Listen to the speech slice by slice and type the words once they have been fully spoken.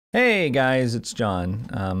Hey guys, it's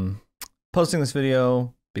John. Posting this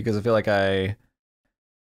video because I feel like I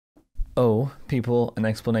owe people an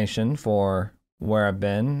explanation for where I've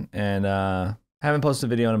been, and haven't posted a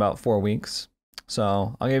video in about 4 weeks.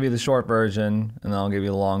 So I'll give you the short version, and then I'll give you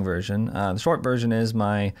the long version. The short version is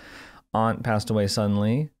my aunt passed away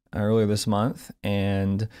suddenly earlier this month,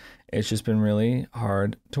 and it's just been really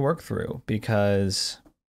hard to work through because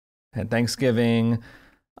I had Thanksgiving.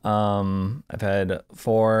 I've had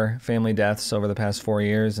 4 family deaths over the past 4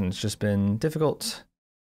 years, and it's just been difficult.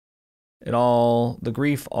 The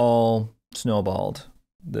grief all snowballed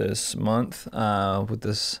this month with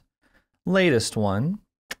this latest one.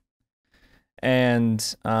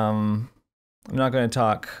 And I'm not going to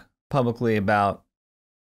talk publicly about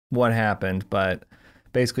what happened, but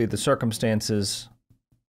basically the circumstances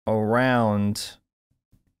around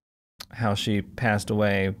how she passed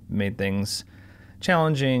away made things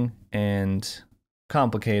challenging and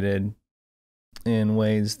complicated in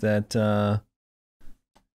ways that the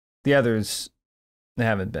others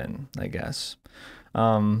haven't been, I guess.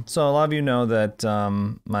 So a lot of you know that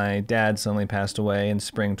my dad suddenly passed away in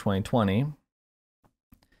spring 2020.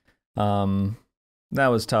 That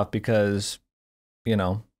was tough because, you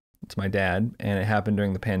know, it's my dad, and it happened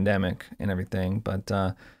during the pandemic and everything. But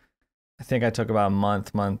I think I took about a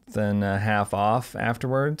month and a half off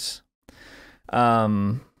afterwards.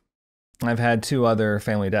 I've had 2 other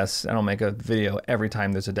family deaths. I don't make a video every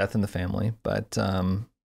time there's a death in the family, but I've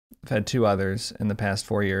had 2 others in the past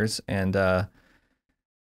 4 years, and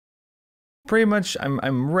pretty much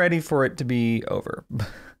I'm ready for it to be over. I'm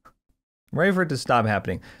ready for it to stop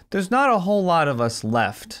happening. There's not a whole lot of us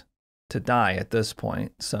left to die at this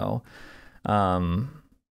point, so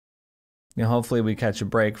hopefully we catch a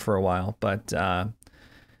break for a while. But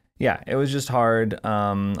yeah, it was just hard.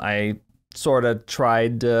 I sort of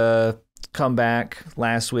tried to come back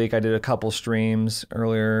last week. I did a couple streams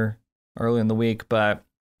early in the week, but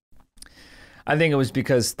I think it was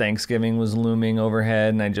because Thanksgiving was looming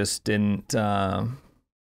overhead, and I just didn't. I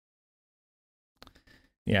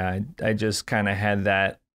just kind of had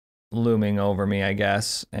that looming over me, I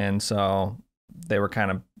guess, and so they were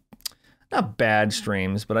kind of not bad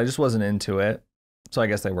streams, but I just wasn't into it. So I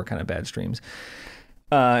guess they were kind of bad streams.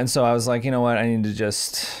 And so I was like, you know what, I need to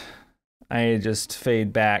just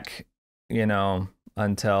fade back,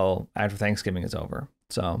 until after Thanksgiving is over.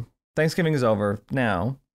 So Thanksgiving is over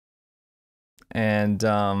now, and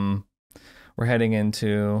we're heading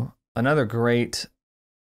into another great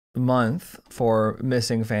month for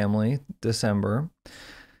missing family, December.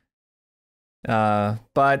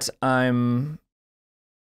 But I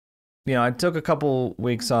took a couple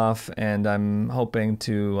weeks off, and I'm hoping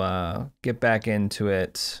to get back into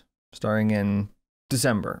it starting in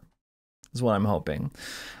December. Is what I'm hoping.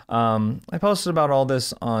 I posted about all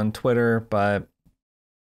this on Twitter, but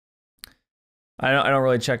I don't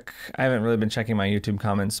really check. I haven't really been checking my YouTube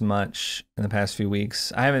comments much in the past few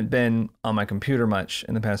weeks. I haven't been on my computer much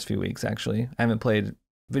in the past few weeks, actually. I haven't played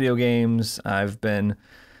video games. I've been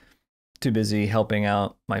too busy helping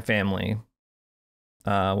out my family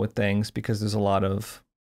with things because there's a lot of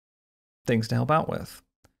things to help out with.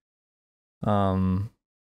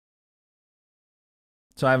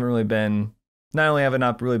 So I haven't really been. Not only have I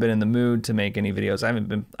not really been in the mood to make any videos, I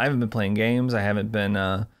haven't been playing games. I haven't been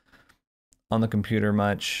on the computer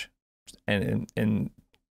much, and in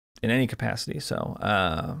any capacity. So,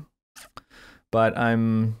 but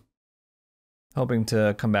I'm hoping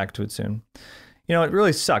to come back to it soon. It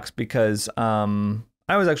really sucks because I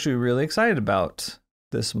was actually really excited about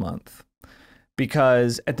this month,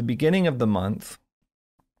 because at the beginning of the month,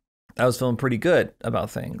 I was feeling pretty good about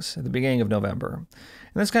things at the beginning of November.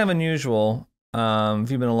 And that's kind of unusual.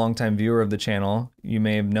 If you've been a longtime viewer of the channel, you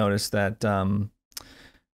may have noticed that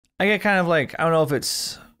I get kind of like, I don't know if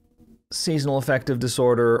it's seasonal affective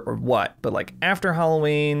disorder or what, but like after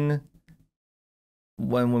Halloween,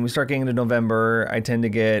 when we start getting into November, I tend to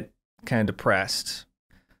get kind of depressed.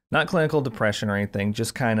 Not clinical depression or anything,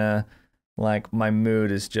 just kind of like my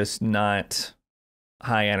mood is just not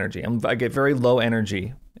high energy. I get very low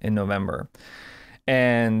energy in November.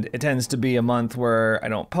 And it tends to be a month where I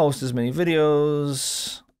don't post as many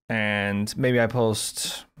videos, and maybe I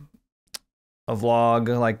post a vlog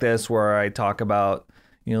like this where I talk about,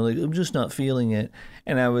 like I'm just not feeling it.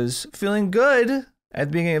 And I was feeling good at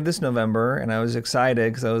the beginning of this November, and I was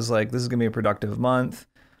excited because I was like, this is gonna be a productive month.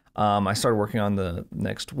 I started working on the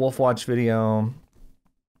next Wolf Watch video.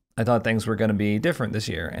 I thought things were gonna be different this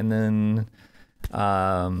year, and then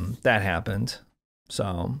that happened.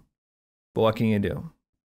 So, but what can you do?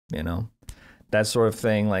 That sort of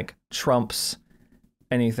thing like trumps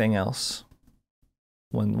anything else.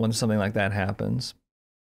 when something like that happens.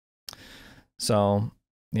 So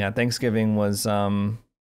yeah, Thanksgiving was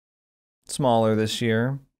smaller this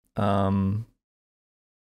year.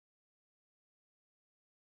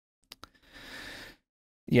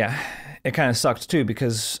 Yeah, it kind of sucked too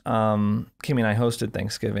because Kimmy and I hosted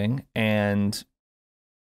Thanksgiving, and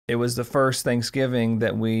it was the first Thanksgiving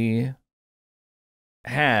that we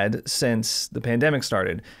had since the pandemic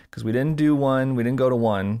started, because we didn't go to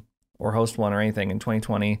one or host one or anything in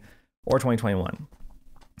 2020 or 2021.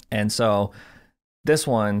 And so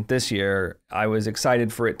this year, I was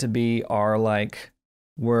excited for it to be our, like,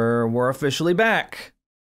 we're officially back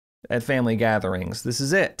at family gatherings. This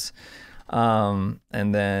is it. And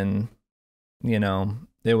then, you know,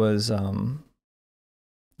 it was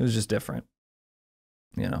just different,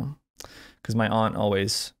 you know, because my aunt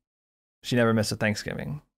she never missed a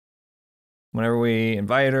Thanksgiving. Whenever we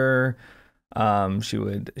invite her, she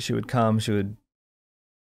would come. She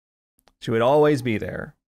would always be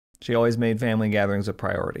there. She always made family gatherings a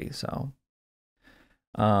priority. So,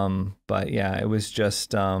 but yeah, it was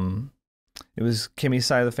just, it was Kimmy's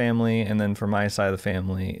side of the family, and then for my side of the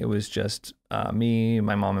family, it was just me,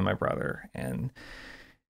 my mom, and my brother. And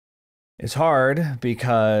it's hard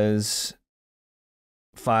because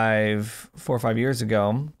 4 or 5 years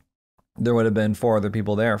ago, there would have been 4 other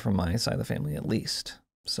people there from my side of the family at least.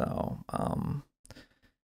 So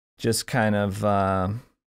just kind of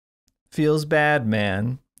feels bad,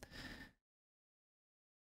 man.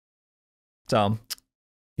 So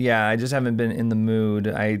yeah, I just haven't been in the mood.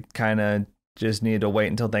 I kind of just needed to wait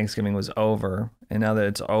until Thanksgiving was over. And now that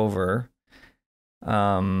it's over,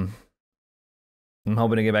 I'm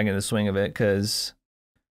hoping to get back into the swing of it, because,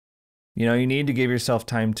 you know, you need to give yourself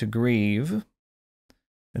time to grieve.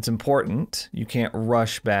 It's important. You can't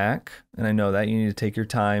rush back. And I know that you need to take your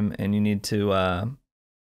time, and you need to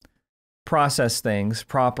process things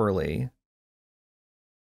properly.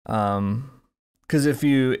 Because if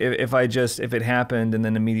it happened and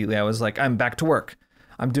then immediately I was like, I'm back to work,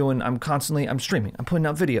 I'm streaming, I'm putting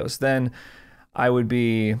out videos, then I would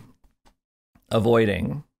be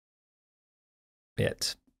avoiding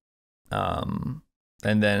it. And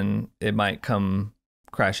then it might come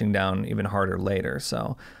crashing down even harder later.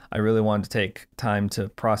 So I really wanted to take time to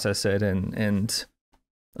process it, and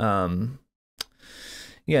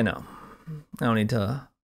you know, I don't need to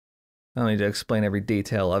explain every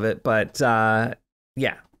detail of it, but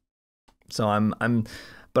yeah. So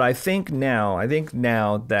but I think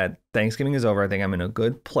now that Thanksgiving is over, I think I'm in a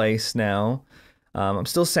good place now. I'm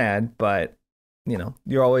still sad, but, you know,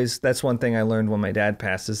 that's one thing I learned when my dad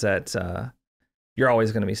passed, is that you're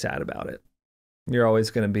always going to be sad about it. You're always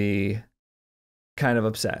going to be kind of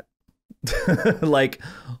upset. Like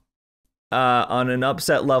on an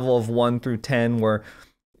upset level of 1 through 10, where,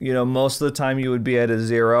 you know, most of the time you would be at a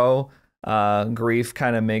 0. Grief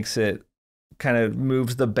kind of moves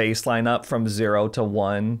the baseline up from 0 to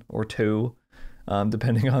 1 or 2,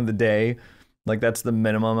 depending on the day. Like, that's the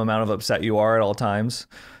minimum amount of upset you are at all times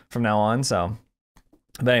from now on. So,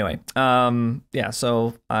 but anyway, yeah,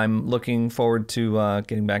 so I'm looking forward to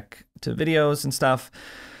getting back to videos and stuff.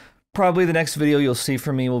 Probably the next video you'll see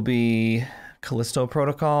from me will be Callisto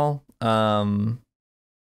Protocol.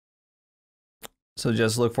 So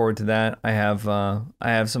just look forward to that. I have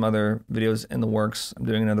some other videos in the works. I'm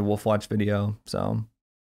doing another Wolfwatch video. So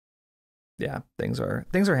yeah, things are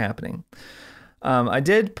happening. I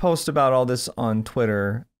did post about all this on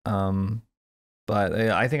Twitter, but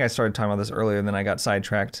I think I started talking about this earlier, and then I got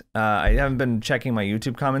sidetracked. I haven't been checking my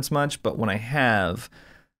YouTube comments much, but when I have,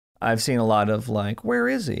 I've seen a lot of like, where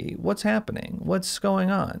is he? What's happening? What's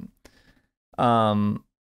going on?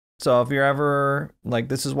 So if you're ever, like,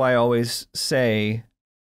 this is why I always say,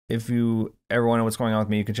 if you ever want to know what's going on with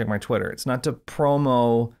me, you can check my Twitter. It's not to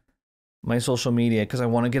promo my social media because I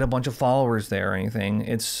want to get a bunch of followers there or anything.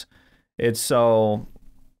 It's so,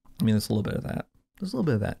 I mean, there's a little bit of that. There's a little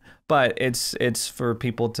bit of that. But it's for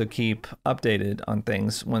people to keep updated on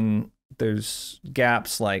things when there's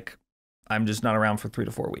gaps, like I'm just not around for 3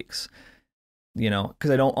 to 4 weeks. You know,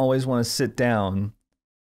 because I don't always want to sit down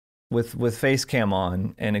with face cam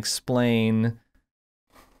on and explain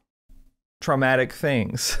traumatic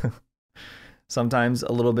things. Sometimes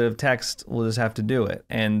a little bit of text will just have to do it.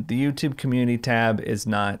 And the YouTube community tab is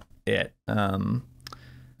not it. That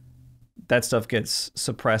stuff gets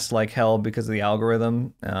suppressed like hell because of the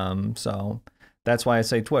algorithm. So that's why I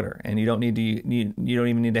say Twitter. And you don't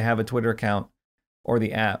even need to have a Twitter account or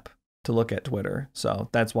the app to look at Twitter. So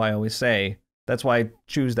that's why I always say, that's why I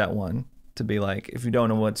choose that one, to be like, if you don't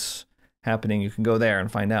know what's happening, you can go there and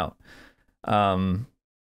find out. You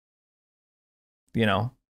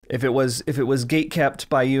know, if it was gate kept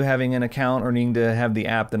by you having an account or needing to have the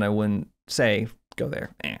app, then I wouldn't say go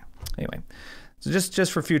there. Anyway, so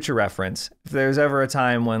just for future reference, if there's ever a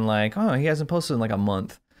time when like, oh, he hasn't posted in like a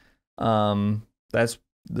month, that's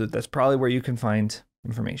probably where you can find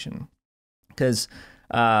information, because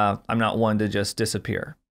I'm not one to just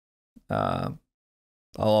disappear. I'll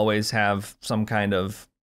always have some kind of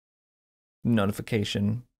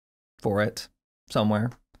notification for it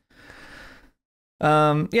somewhere.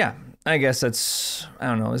 Yeah, I guess I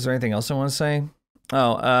don't know. Is there anything else I want to say?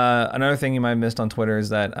 Oh, another thing you might have missed on Twitter is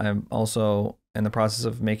that I'm also in the process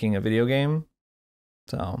of making a video game.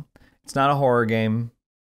 So it's not a horror game,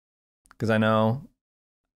 because I know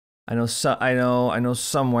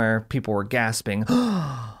somewhere people were gasping,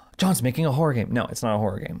 John's making a horror game. No, it's not a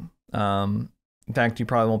horror game. In fact, you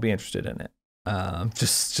probably won't be interested in it.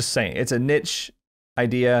 Just saying, it's a niche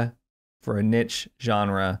idea for a niche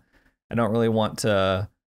genre. I don't really want to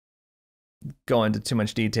go into too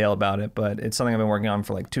much detail about it, but it's something I've been working on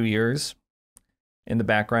for like 2 years in the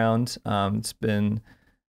background. It's been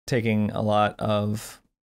taking a lot of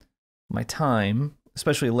my time,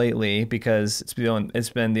 especially lately, because it's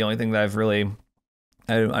been the only thing that I've really,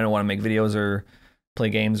 I don't want to make videos or play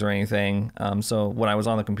games or anything. So when I was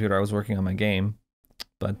on the computer, I was working on my game.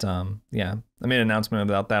 But yeah, I made an announcement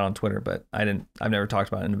about that on Twitter, but I've never talked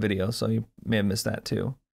about it in a video, so you may have missed that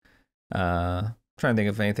too. Trying to think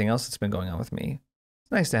of anything else that's been going on with me.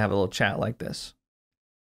 It's nice to have a little chat like this.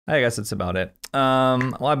 I guess that's about it.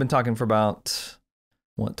 Well, I've been talking for about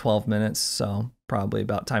 12 minutes, so probably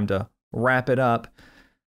about time to wrap it up.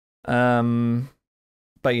 But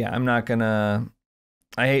yeah, I'm not gonna.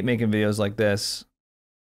 I hate making videos like this.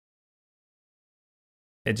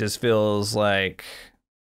 It just feels like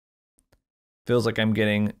I'm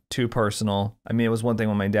getting too personal. I mean, it was one thing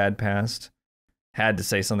when my dad passed. Had to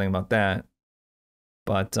say something about that.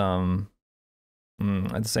 But at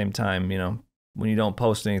the same time, you know, when you don't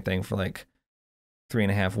post anything for like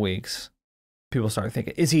 3.5 weeks, people start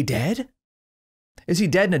thinking, is he dead? Is he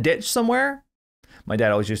dead in a ditch somewhere? My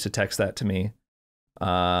dad always used to text that to me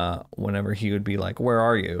whenever he would be like, where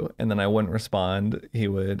are you? And then I wouldn't respond. He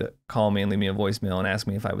would call me and leave me a voicemail and ask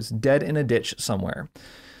me if I was dead in a ditch somewhere.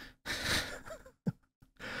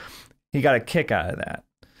 He got a kick out of that.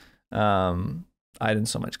 I didn't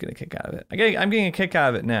so much get a kick out of it. I'm getting a kick out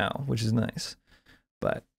of it now, which is nice.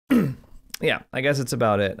 But yeah, I guess it's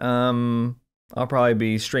about it. I'll probably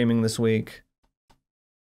be streaming this week,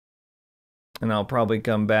 and I'll probably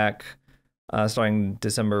come back starting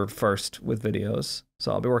December 1st with videos.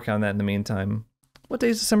 So I'll be working on that in the meantime. What day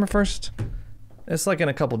is December 1st? It's like in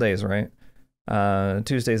a couple days, right?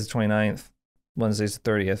 Tuesday's the 29th. Wednesday's the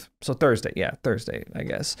 30th. So Thursday, yeah, Thursday, I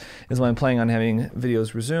guess, is when I'm planning on having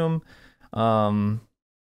videos resume. Got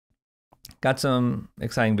some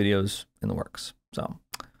exciting videos in the works. So,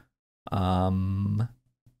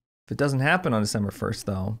 if it doesn't happen on December 1st,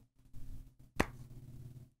 though,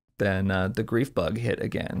 then the grief bug hit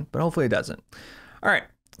again. But hopefully it doesn't. All right.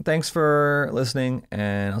 Thanks for listening,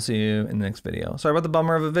 and I'll see you in the next video. Sorry about the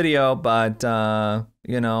bummer of a video, but,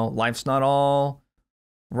 you know, life's not all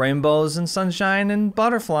rainbows and sunshine and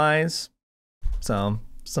butterflies. So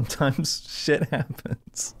sometimes shit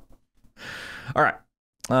happens. All right.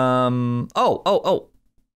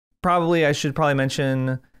 Probably I should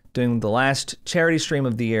mention doing the last charity stream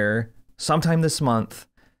of the year sometime this month,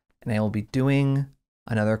 and I will be doing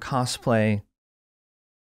another cosplay.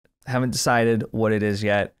 Haven't decided what it is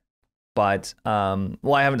yet, but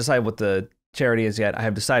well, I haven't decided what the charity is yet. I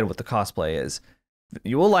have decided what the cosplay is.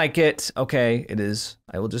 You will like it. Okay, it is.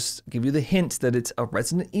 I will just give you the hint that it's a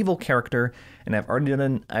Resident Evil character, and I've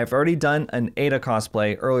already done an Ada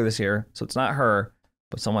cosplay earlier this year, so it's not her,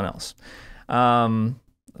 but someone else. A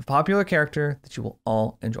popular character that you will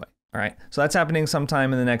all enjoy. All right, so that's happening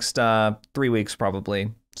sometime in the next 3 weeks,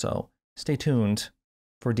 probably. So stay tuned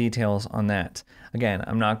for details on that. Again,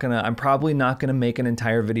 I'm probably not gonna make an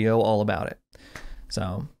entire video all about it.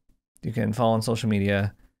 So you can follow on social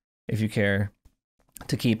media if you care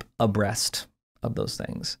to keep abreast of those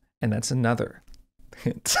things. And that's another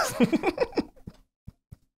hint.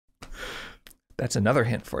 That's another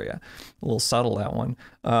hint for you. A little subtle, that one.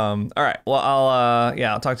 All right. Well,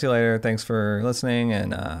 I'll talk to you later. Thanks for listening,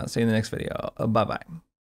 and see you in the next video. Bye-bye.